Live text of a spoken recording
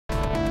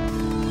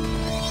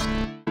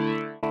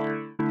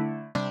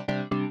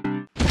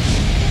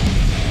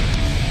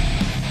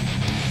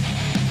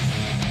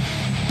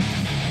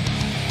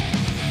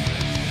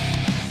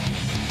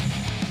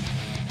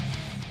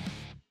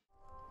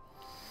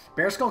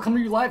BearSkull coming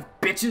to you live,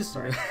 bitches!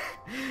 Sorry.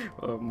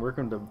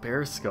 Welcome to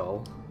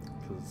BearSkull,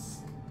 because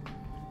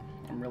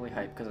I'm really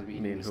hyped because I'm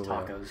eating these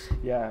tacos.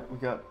 Yeah, we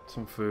got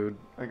some food.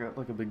 I got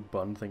like a big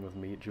bun thing with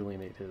meat.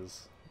 Julian ate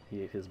his.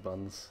 He ate his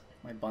buns.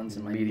 My buns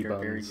and my meat are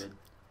very good.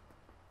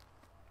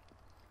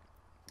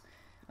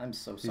 I'm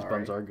so sorry. These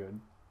buns are good.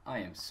 I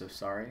am so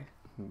sorry.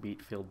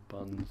 Meat-filled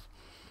buns.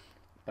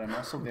 But I'm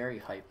also very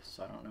hyped,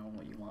 so I don't know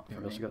what you want from me.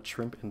 We also got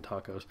shrimp and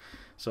tacos.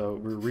 So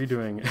we're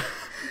redoing...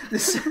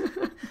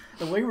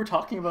 The way we're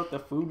talking about the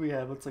food we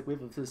have, it's like we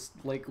have this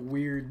like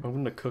weird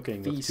Open to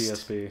cooking feast.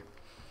 with TSB.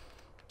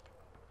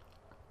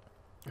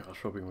 I was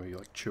hoping maybe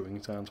like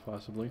chewing sounds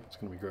possibly. It's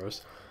gonna be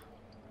gross.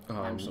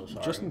 I'm so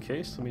sorry. Just in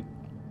case, let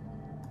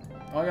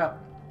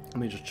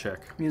me just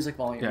check. Music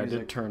volume. Yeah, I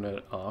did turn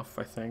it off,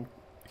 I think.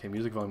 Okay,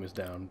 music volume is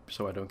down,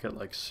 so I don't get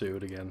like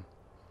sued again.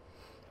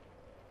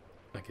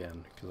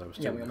 Because I was.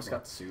 Yeah, we almost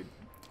got sued.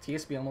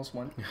 TSB almost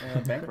went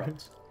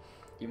bankrupt,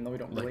 even though we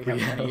don't really like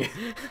have money.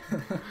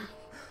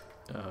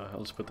 I'll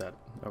just put that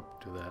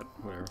up to that,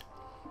 whatever.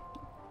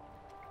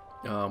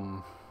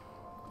 No,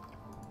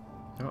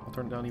 I'll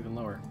turn it down even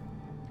lower.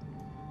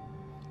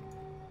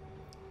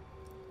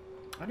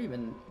 I didn't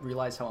even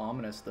realize how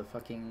ominous the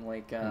fucking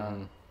like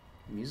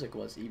music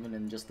was, even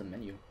in just the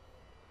menu.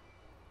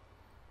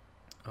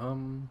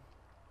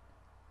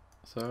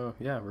 So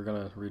yeah, we're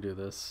gonna redo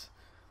this.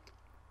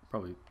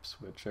 Probably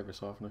switch every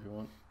so often if you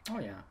want. Oh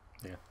yeah.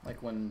 Yeah.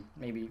 Like when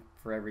maybe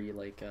for every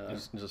like.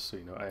 Just so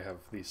you know, I have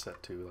these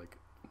set to like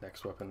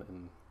next weapon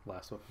and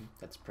last weapon.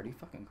 That's pretty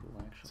fucking cool,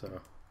 actually.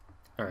 So,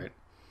 all right.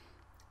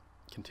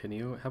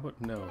 Continue. How about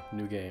no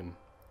new game,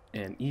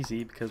 and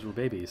easy because we're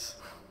babies.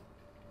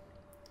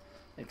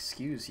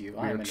 Excuse you, We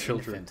I'm are an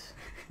children.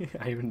 infant.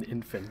 I am an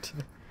infant.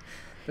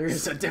 There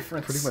is a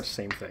difference. Pretty much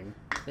same thing.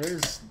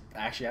 There's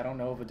actually I don't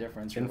know of a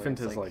difference. Really. Infant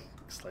it's is like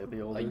slightly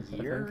older. A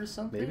year or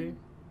something. Maybe.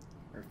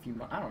 Or a few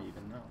months. I don't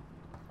even know.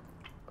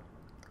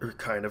 Or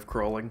kind of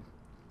crawling.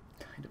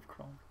 Kind of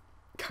crawling.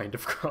 Kind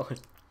of crawling.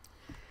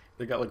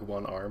 They got like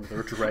one arm.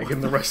 They're dragging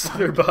the rest of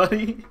their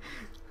body.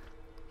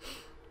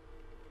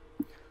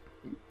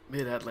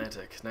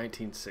 Mid-Atlantic,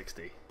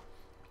 1960.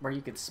 Where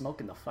you could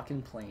smoke in the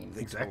fucking plane.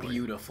 Exactly.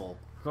 Beautiful.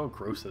 Look how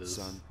gross it is.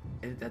 Son,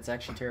 That's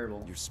actually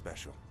terrible. you're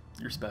special.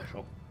 You're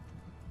special.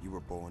 You were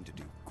born to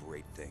do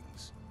great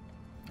things.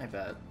 I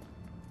bet.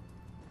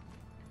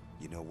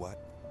 You know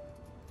what?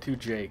 To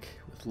Jake,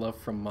 with love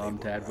from mom,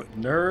 They were dad, right.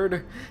 but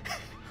nerd.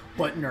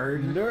 But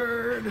nerd.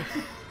 Nerd.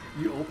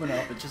 You open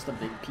up, it's just a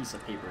big piece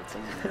of paper. It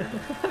says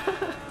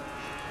nerd.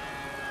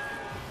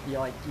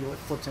 you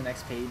flip to the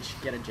next page,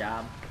 get a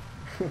job.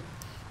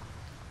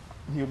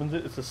 He opens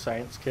it. It's a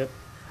science kit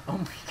Oh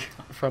my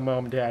god. from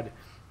mom, dad.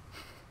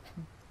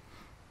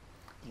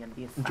 You're gonna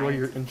be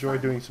a Enjoy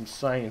doing some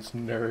science,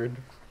 nerd.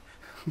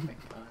 Oh my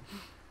god.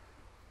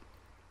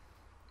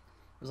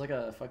 There's like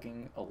a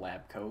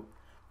lab coat,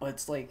 but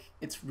it's like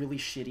it's really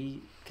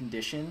shitty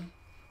condition,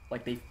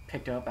 like they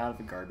picked up out of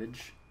the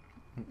garbage.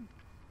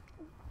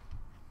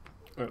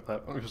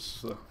 That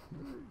was,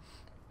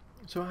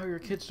 so how are your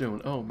kids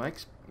doing? Oh,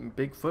 Mike's a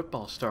big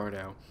football star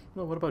now.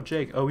 Well, what about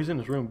Jake? Oh, he's in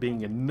his room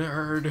being a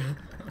nerd.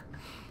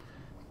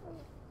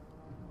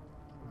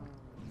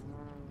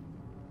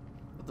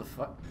 What the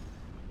fuck?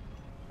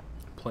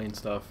 Plain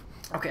stuff.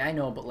 Okay, I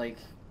know, but like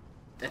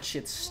that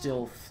shit's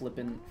still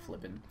flipping.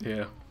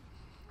 Yeah.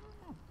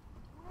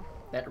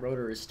 That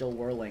rotor is still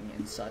whirling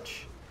and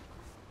such.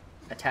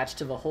 Attached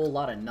to the whole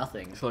lot of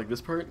nothing. So like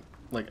this part,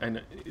 like I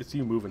know it's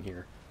you moving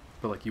here,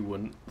 but like you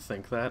wouldn't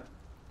think that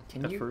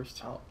at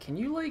first. Oh, can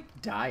you like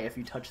die if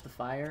you touch the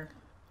fire?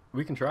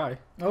 We can try.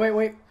 Oh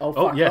wait. Oh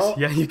fuck. Oh yes,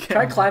 yeah you can.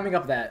 Try climbing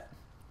up that.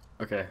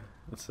 Okay,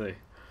 let's see.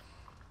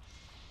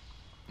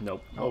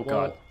 Nope. Oh, Oh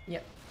god. Yeah.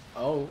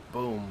 Oh.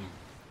 Boom.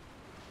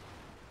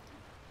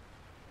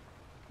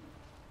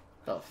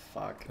 The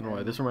fuck. I don't know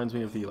why. This reminds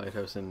me of the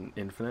lighthouse in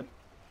Infinite.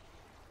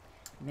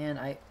 Man,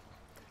 I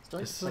still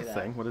like Is to this play a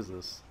that. thing? What is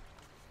this?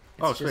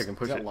 It's Oh, so I just- can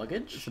push is that it.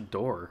 luggage? It's a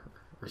door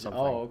or something.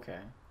 Oh, okay.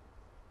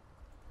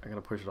 I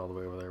gotta push it all the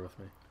way over there with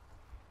me.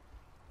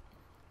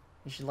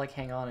 You should like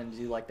hang on and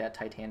do like that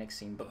Titanic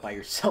scene, but by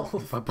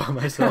yourself. By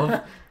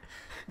myself.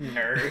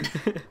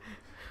 Nerd.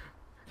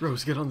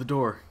 Rose, get on the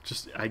door.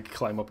 Just I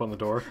climb up on the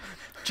door.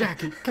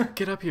 Jack,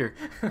 get up here.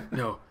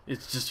 No,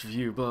 it's just for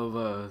you. Blah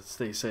blah.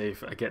 Stay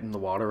safe. I get in the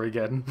water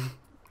again.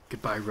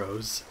 Goodbye,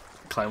 Rose.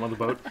 Climb on the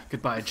boat.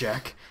 Goodbye,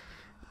 Jack.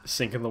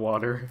 Sink in the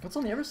water. What's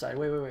on the other side?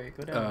 Wait.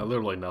 Go down.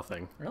 Literally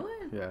nothing. Really?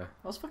 Yeah, That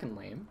was fucking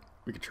lame.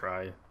 we could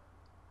try.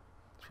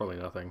 It's probably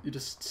nothing. You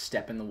just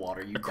step in the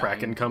water. You A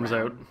kraken comes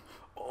out.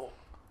 Oh.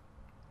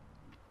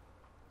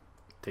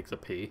 Takes a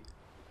pee.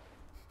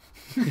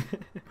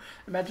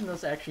 Imagine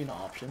that's actually an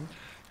option.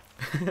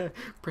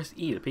 Press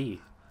E to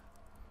pee.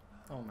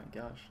 Oh my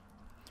gosh.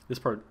 This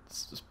part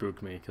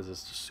spooked me because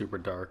it's just super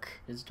dark.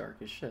 It's dark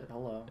as shit.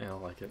 Hello. I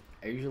don't like it.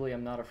 Usually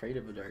I'm not afraid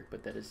of the dark,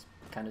 but that is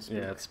kind of spooky.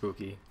 Yeah, it's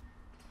spooky.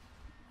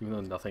 Even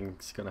though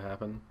nothing's gonna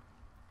happen.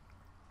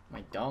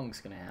 My dong's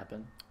gonna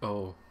happen.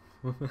 Oh.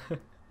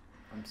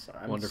 I'm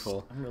sorry.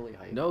 Wonderful. I'm really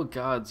hyped. No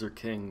gods or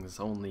kings,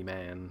 only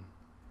man.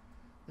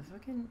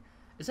 fucking...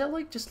 Is that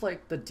like just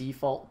like the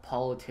default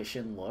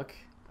politician look?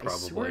 Probably. I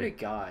swear to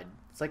God.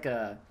 It's like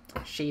a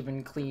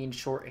shaven, clean,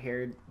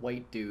 short-haired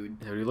white dude.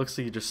 Yeah, he looks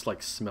like he just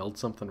like smelled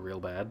something real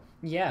bad.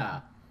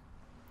 Yeah.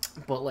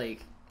 But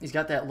like, he's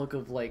got that look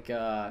of like,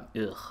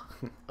 Ugh.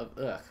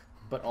 ugh.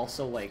 But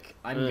also like,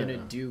 I'm gonna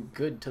do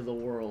good to the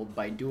world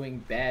by doing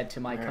bad to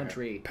my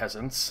country.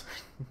 Peasants.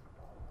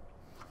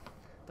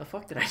 The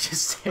fuck did I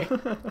just say?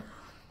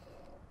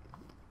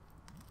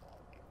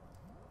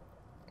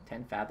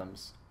 10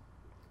 fathoms.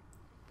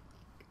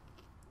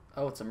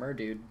 Oh, it's a mer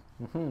dude.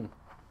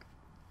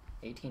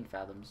 18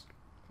 fathoms.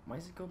 Why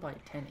does it go by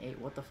 10-8?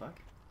 What the fuck?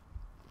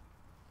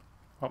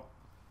 Oh.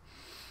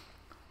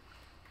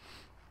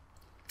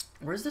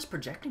 Where's this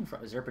projecting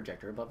from? Is there a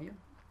projector above you?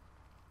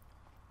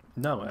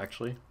 No,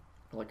 actually.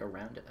 Like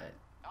around it?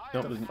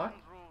 No, What the fuck?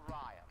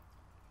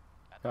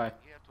 Hi.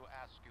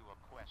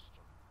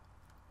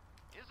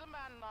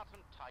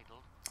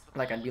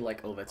 Like, I'd be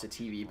like, oh, that's a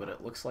TV, but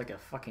it looks like a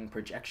fucking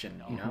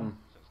projection, you know?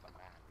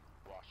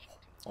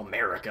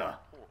 America!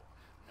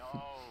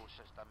 No,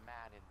 says the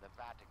man in the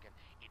Vatican,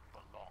 it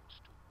belongs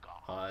to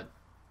God.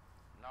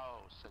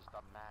 No, says the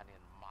man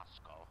in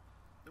Moscow.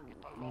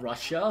 It belongs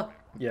Russia?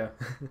 Yeah.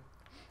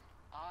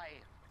 I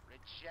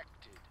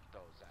rejected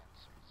those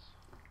answers.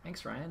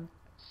 Thanks, Ryan.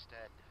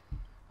 Instead,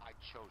 I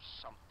chose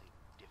something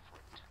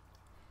different.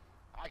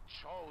 I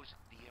chose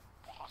the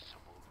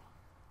impossible.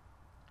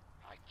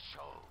 I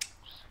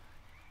chose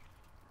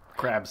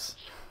Crabs.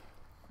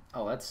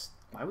 Oh, that's...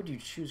 Why would you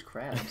choose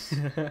crabs?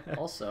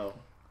 Also,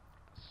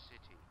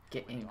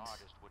 get inked.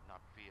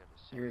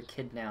 You're a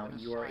kid now.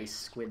 You are a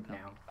squid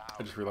now.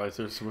 I just realized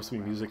there's supposed to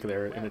be music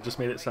there, and it just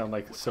made it sound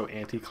like so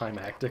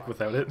anticlimactic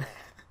without it.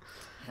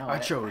 No, I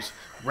chose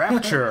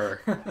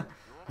Rapture.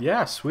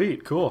 Yeah,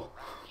 sweet, cool.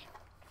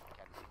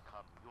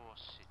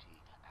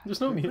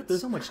 There's no You music. put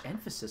so much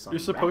emphasis on You're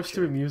supposed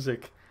to Rapture. be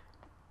music,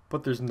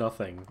 but there's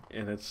nothing,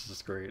 and it's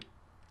just great.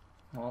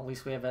 Well, at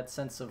least we have that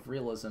sense of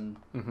realism.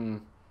 Mm-hmm.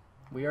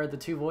 We are the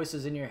two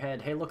voices in your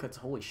head. Hey, look, it's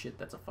holy shit.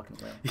 That's a fucking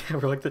whale. Yeah,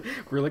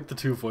 we're like the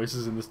two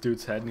voices in this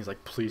dude's head, and he's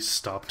like, "Please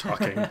stop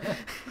talking."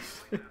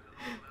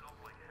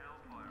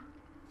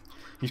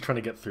 He's trying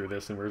to get through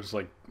this, and we're just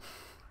like,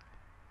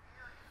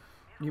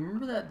 You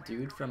remember that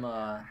dude from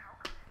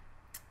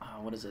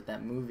what is it?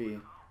 That movie,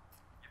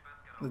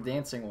 the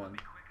dancing one.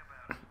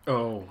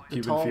 "Oh, The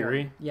Cuban tall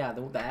Fury." one. Yeah,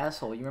 the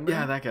asshole. You remember?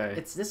 Yeah, him? that guy.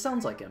 This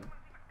sounds like him.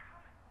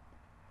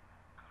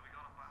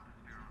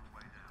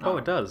 Oh,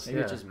 it does. Maybe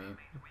Yeah, it's just me. it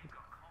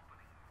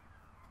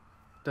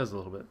does a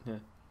little bit. Yeah.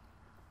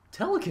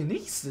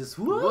 Telekinesis.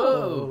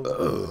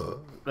 Whoa.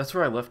 That's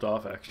where I left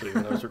off actually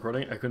when I was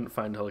recording. I couldn't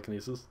find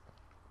telekinesis.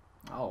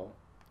 Oh,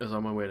 I was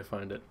on my way to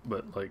find it,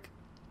 but like,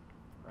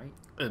 right.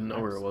 I didn't know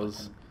where it was.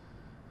 Fucking-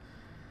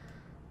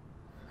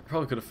 I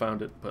probably could have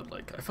found it, but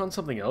like, I found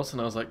something else,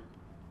 and I was like,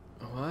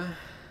 "What?"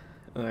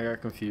 And I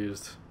got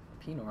confused.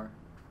 Pinor.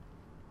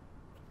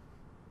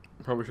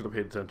 Probably should have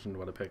paid attention to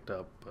what I picked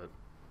up, but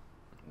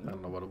I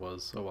don't know what it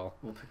was. Oh well.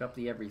 We'll pick up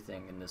the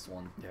everything in this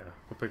one. Yeah,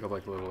 we'll pick up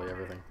like literally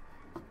everything.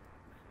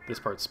 This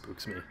part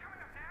spooks me.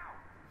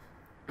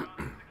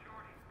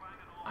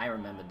 I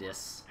remember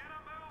this.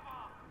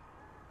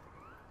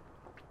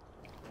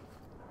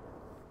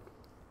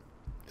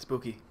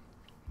 Spooky.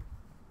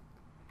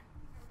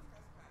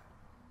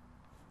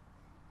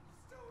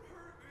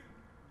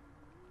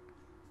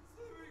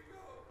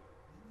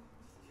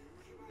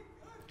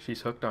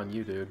 She's hooked on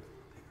you, dude.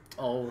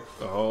 Oh,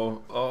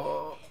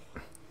 Oh.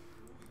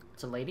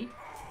 it's a lady?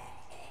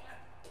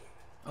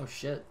 Oh,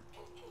 shit.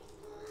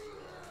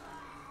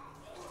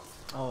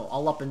 Oh,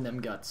 all up in them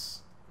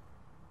guts.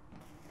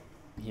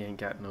 He ain't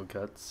got no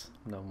guts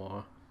no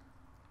more.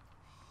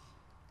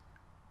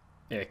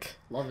 Ick.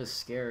 Love is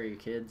scary,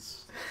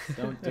 kids.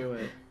 Don't do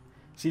it.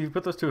 See, if you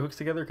put those two hooks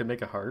together, it could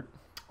make a heart.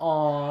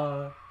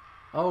 Aw.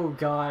 Oh,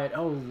 God.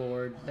 Oh,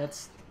 Lord.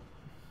 That's...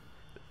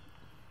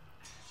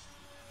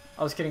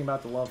 I was kidding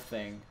about the love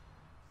thing.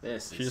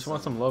 This She is just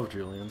wants some love,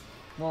 Julian.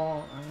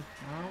 Well,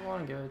 I don't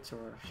want to give it to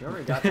her. She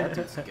already got that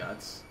dude's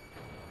guts.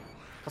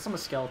 Plus, I'm a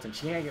skeleton.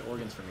 She can't get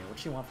organs from me. What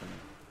does she want from me?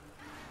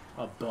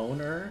 A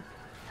boner?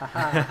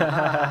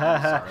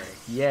 Sorry.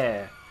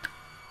 Yeah.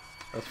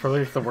 That's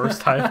probably the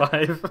worst high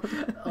five.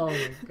 Oh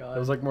my god. It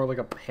was like more like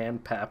a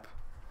hand pap.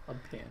 A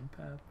pan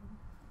pap.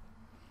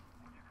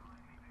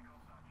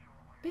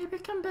 Baby,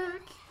 come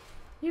back.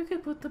 You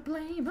could put the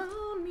blame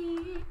on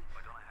me.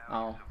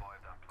 Oh.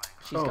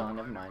 She's gone.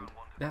 Never mind.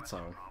 That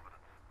song.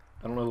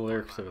 I don't know the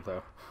lyrics to it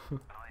though.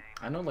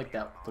 I know like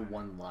the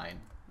one line.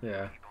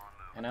 Yeah.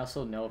 And I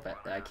also know that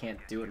I can't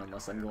do it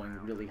unless I'm going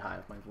really high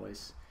with my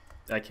voice.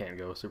 I can't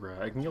go super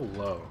high. I can go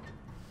low.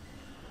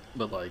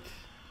 But like,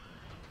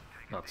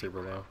 not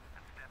super low.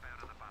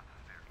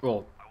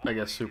 Well, I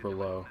guess super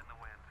low.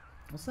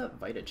 What's that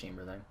Vita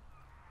chamber thing?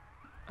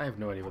 I have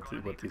no idea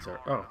what these are.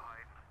 Oh.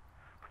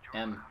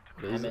 M.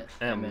 What is it?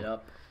 M it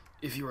up.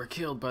 If you are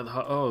killed by the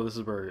oh, this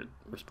is where it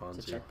responds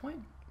It's a to.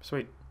 checkpoint?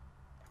 Sweet.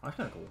 Oh, that's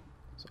kind of cool.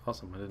 It's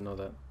awesome. I didn't know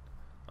that.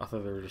 I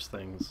thought they were just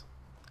things.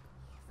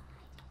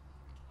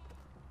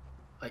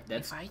 Like,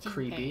 that's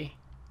creepy.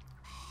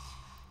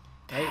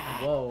 Hey,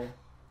 whoa.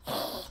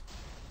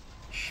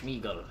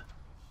 Schmeagol.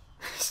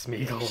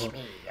 Smeagol.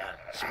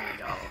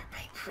 Schmeagol.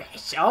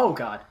 Oh,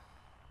 God.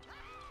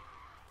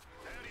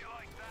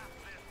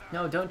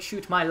 No, don't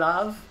shoot my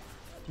love.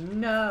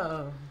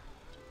 No.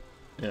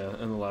 Yeah,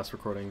 in the last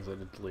recordings I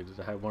deleted.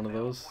 I had one of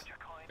those,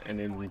 and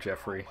named him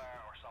Jeffrey.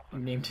 You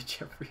named it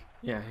Jeffrey.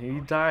 Yeah, he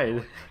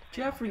died.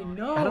 Jeffrey,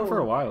 no. I had him for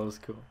a while. It was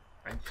cool.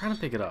 I'm trying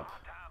to pick it up.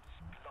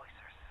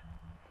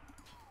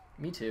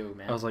 Me too,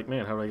 man. I was like,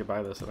 man, how do I get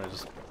by this? And I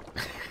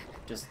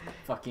just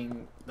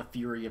fucking the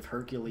fury of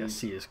Hercules. I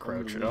see his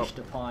crouch. Unleashed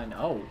upon.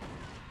 Oh,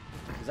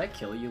 does that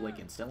kill you like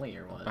instantly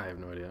or what? I have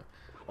no idea.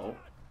 Oh,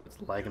 it's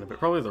lagging a bit.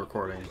 Probably the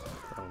recording.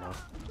 I don't know.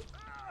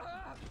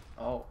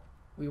 Oh,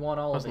 we want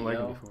all of it,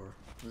 lagging yo. before.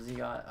 What's he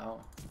got? Oh,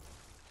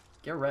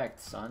 get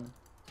wrecked, son.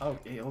 Oh,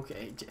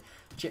 okay.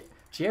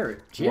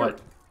 Jared. What?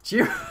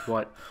 Jared.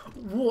 What?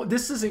 Whoa,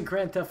 this isn't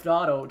Grand Theft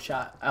Auto,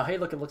 chat. Oh, hey,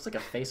 look, it looks like a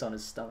face on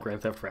his stomach.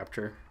 Grand Theft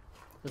Rapture.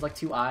 There's like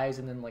 2 eyes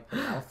and then like the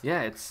mouth.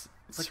 Yeah, it's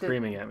like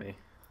screaming at me.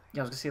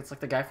 Yeah, I was gonna say it's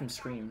like the guy from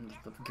Scream,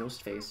 the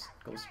ghost face,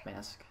 ghost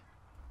mask.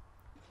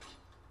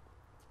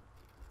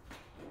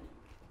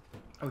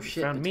 Oh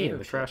shit! Found me in the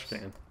chips. trash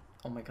can.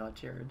 Oh my god,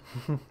 Jared.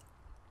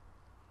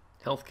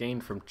 Health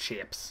gained from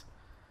chips.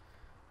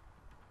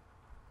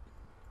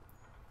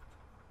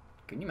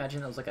 Can you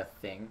imagine that was like a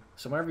thing?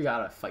 So whenever you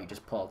got a fight, you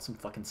just pull out some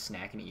fucking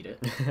snack and eat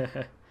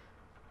it.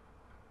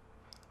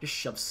 Just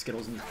shove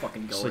Skittles in your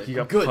fucking Just gullet. like you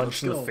got Good,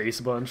 punched in the let's go. face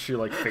a bunch, your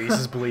like face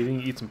is bleeding,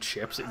 you eat some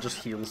chips, it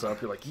just heals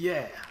up. You're like,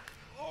 yeah.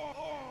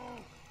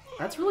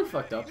 That's really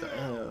fucked up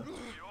though.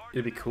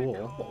 It'd be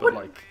cool, but What?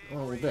 like,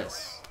 Well,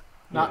 this.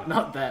 Not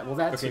that. Well,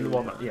 that okay, too.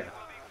 well, yeah.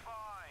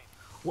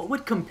 What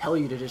would compel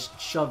you to just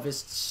shove this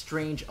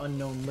strange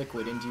unknown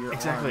liquid into your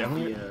Exactly. I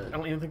arm?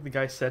 don't even think the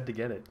guy said to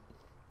get it.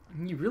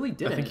 You really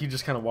didn't. I think he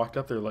just kind of walked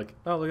up there like,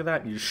 oh, look at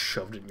that, and you just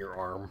shoved it in your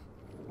arm.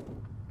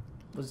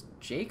 Was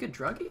Jake a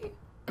druggie?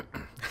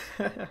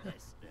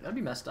 That'd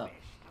be messed up.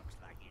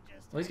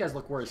 Well, these guys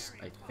look worse,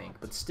 I think,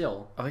 but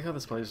still. I like how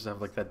this place just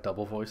have like that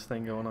double voice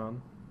thing going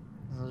on.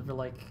 They're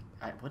like,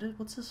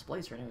 what's this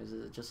place right now? Is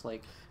it just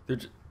like? They're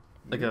just,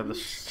 like the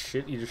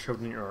shit you just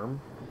shoved in your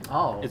arm.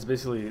 Oh. It's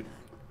basically,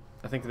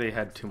 I think they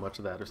had too much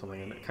of that or something,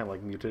 and it kind of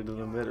like mutated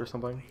them a bit or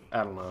something.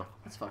 I don't know.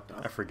 That's fucked I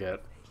up. forget.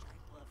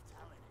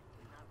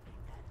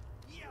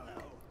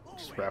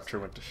 Just Rapture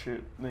went to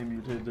shit. They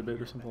mutated a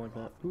bit or something like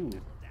that. Ooh,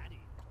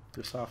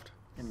 they're soft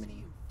And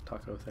mini.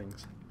 taco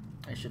things.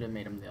 I should have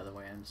made them the other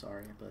way. I'm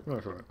sorry, but. No,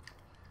 that's alright.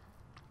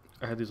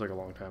 I had these like a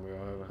long time ago.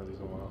 I haven't had these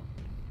in a while.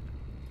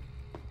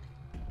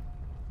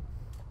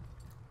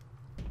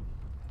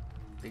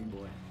 Big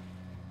boy.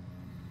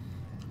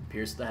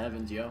 Pierce the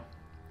heavens, yo.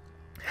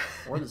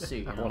 Or the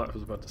sea. I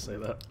was about to say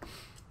that.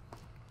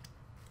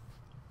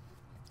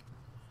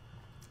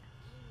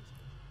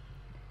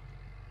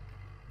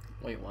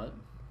 Wait, what?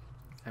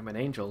 I'm an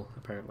angel,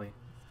 apparently.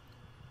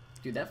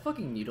 Dude, that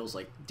fucking needle's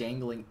like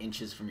dangling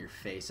inches from your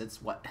face.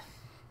 It's what?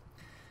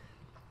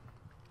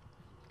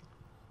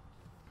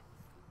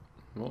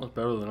 Well, it's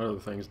better than other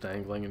things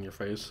dangling in your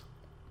face.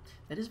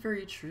 That is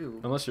very true.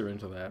 Unless you're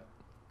into that.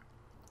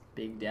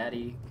 Big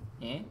Daddy.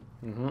 Eh?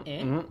 Mm-hmm.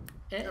 Eh? Mm-hmm.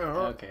 Eh?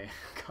 Okay.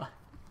 God.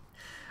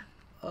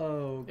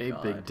 Oh, Hey,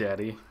 God. Big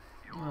Daddy.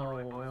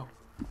 Oh, well.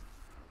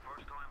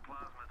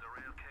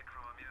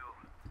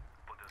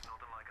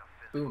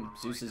 Boom.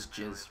 Zeus's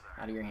jizz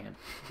out of your hand.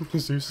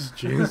 Zeus's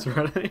jeans,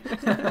 right?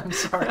 I'm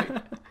sorry.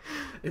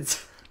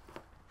 It's...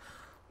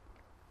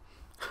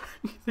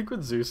 You think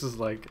when Zeus is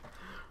like...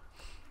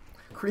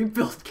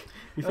 Cream-filled...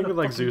 You think of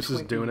like Zeus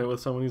is doing it with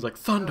someone, he's like,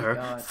 thunder, Oh,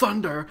 God.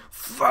 thunder,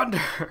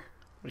 thunder!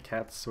 The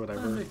cats,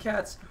 whatever. The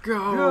cats.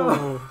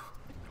 Go!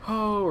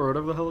 Ho, or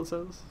whatever the hell it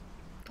says.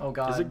 Oh,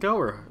 God. Is it go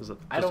or is it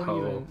just I don't ho?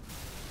 even...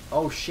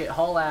 Oh, shit.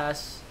 Haul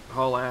ass.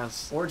 Haul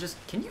ass. Or just...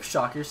 Can you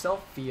shock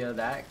yourself via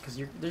that? Because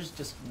there's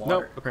just water.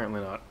 Nope, apparently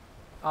not.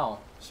 Oh,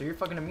 so you're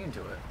fucking immune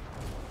to it.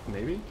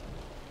 Maybe?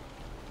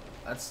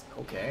 That's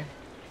okay.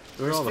 Look at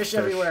There's all the fish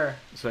everywhere.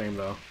 Same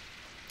though.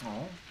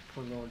 Oh,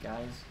 poor little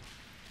guys.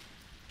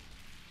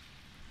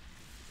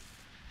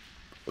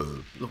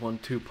 The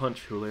 1-2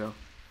 punch, Julio.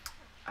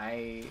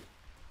 They're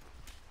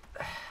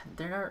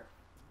not...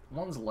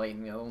 One's light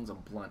and the other one's a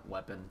blunt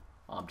weapon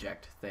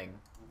object thing.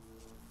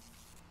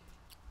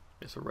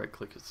 It's a right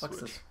click, it's What's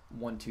switch. this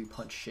 1-2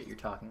 punch shit you're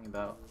talking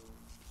about?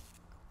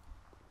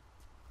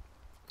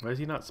 Why is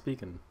he not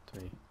speaking to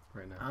me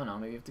right I now? don't know,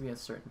 maybe you have to be a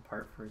certain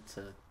part for it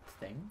to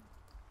thing?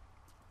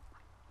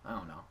 I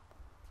don't know.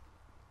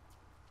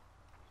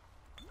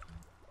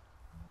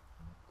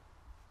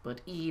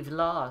 But Eve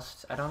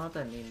lost. I don't know what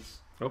that means.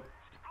 Oh,